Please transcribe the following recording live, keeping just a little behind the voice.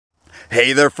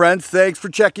Hey there friends, thanks for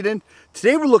checking in.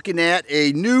 Today we're looking at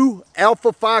a new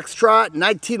Alpha Foxtrot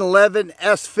 1911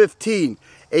 S15,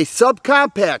 a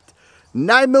subcompact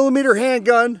 9mm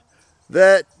handgun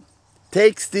that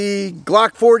takes the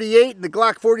Glock 48 and the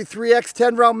Glock 43X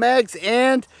 10-round mags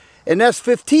and an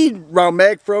S15 round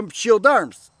mag from Shield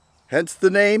Arms, hence the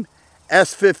name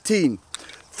S15.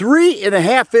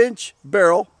 3.5-inch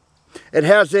barrel. It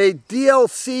has a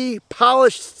DLC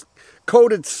polished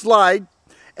coated slide,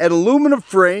 an aluminum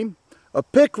frame, a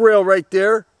pick rail right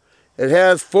there. It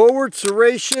has forward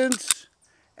serrations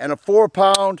and a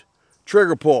 4-pound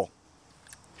trigger pull.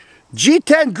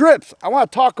 G10 grips. I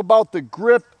want to talk about the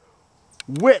grip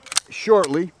width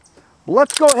shortly.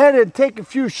 Let's go ahead and take a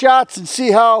few shots and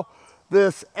see how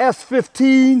this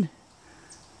S15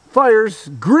 fires.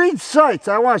 Green sights,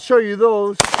 I want to show you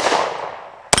those.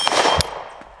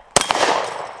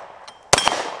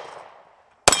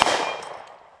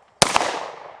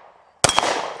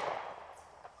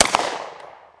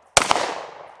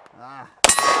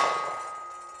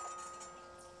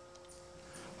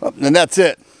 Oh, and that's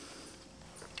it.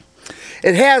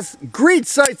 It has green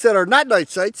sights that are not night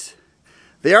sights.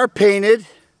 They are painted.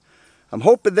 I'm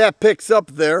hoping that picks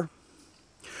up there.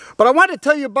 But I want to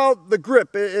tell you about the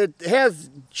grip. It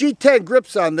has G10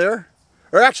 grips on there.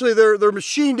 Or actually they're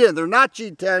machined in. They're not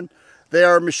G10. They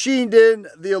are machined in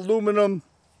the aluminum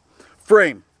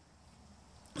frame.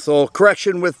 So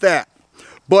correction with that.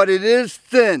 But it is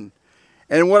thin.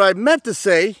 And what I meant to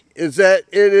say is that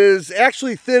it is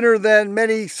actually thinner than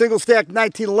many single stack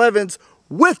 1911s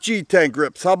with G10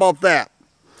 grips. How about that?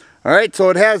 All right, so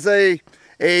it has a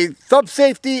thumb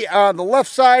safety on the left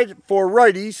side for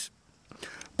righties,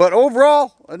 but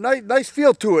overall a nice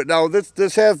feel to it. Now this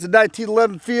has the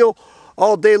 1911 feel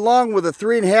all day long with a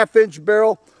 3.5-inch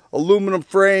barrel, aluminum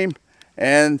frame,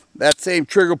 and that same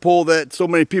trigger pull that so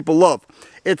many people love.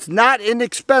 It's not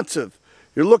inexpensive.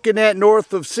 You're looking at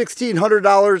north of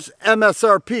 $1,600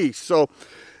 MSRP. So,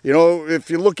 you know, if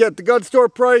you look at the gun store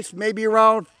price, maybe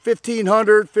around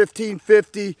 $1,500,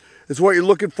 $1,550 is what you're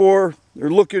looking for.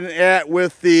 You're looking at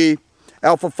with the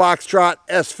Alpha Foxtrot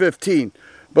S15.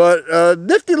 But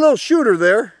nifty little shooter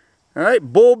there. All right,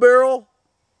 bull barrel,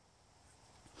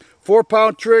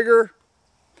 4-pound trigger,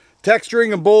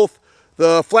 texturing in both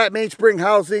the flat mainspring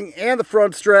housing and the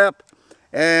front strap,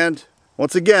 and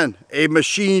once again, a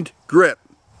machined grip.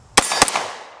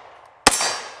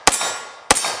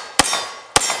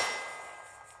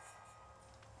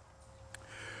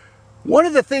 One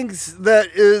of the things that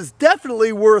is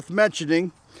definitely worth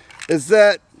mentioning is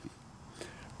that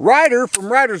Ryder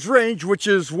from Ryder's Range, which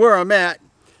is where I'm at,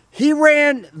 he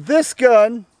ran this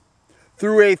gun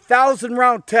through a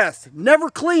 1,000-round test, never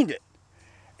cleaned it,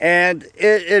 and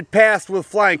it passed with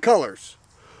flying colors.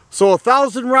 So a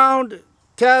 1,000-round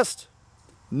test,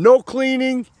 no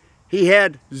cleaning, he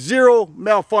had 0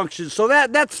 malfunctions. So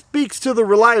that speaks to the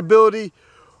reliability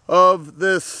of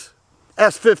this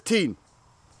S15.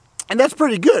 And that's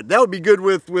pretty good. That would be good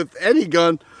with any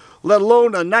gun, let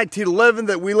alone a 1911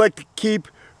 that we like to keep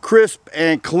crisp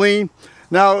and clean.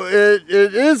 Now, it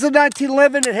is a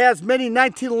 1911. It has many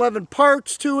 1911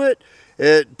 parts to it.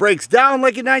 It breaks down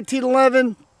like a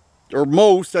 1911, or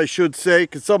most, I should say,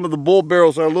 because some of the bull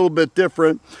barrels are a little bit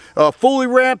different. Fully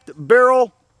ramped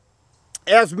barrel,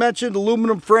 as mentioned,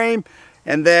 aluminum frame,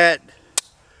 and that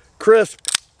crisp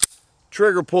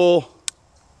trigger pull.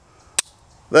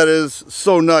 That is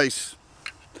so nice.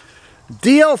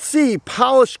 DLC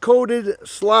polish coated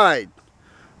slide.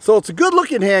 So it's a good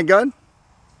looking handgun.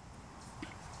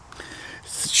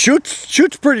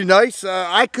 Shoots pretty nice.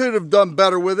 I could have done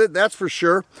better with it, that's for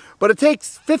sure. But it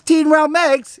takes 15-round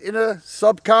mags in a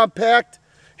subcompact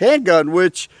handgun,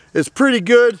 which is pretty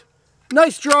good.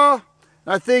 Nice draw.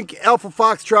 I think Alpha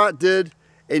Foxtrot did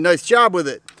a nice job with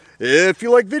it. If you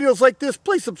like videos like this,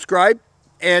 please subscribe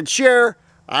and share.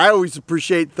 I always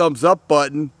appreciate the thumbs up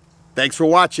button. Thanks for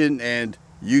watching, and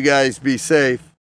you guys be safe.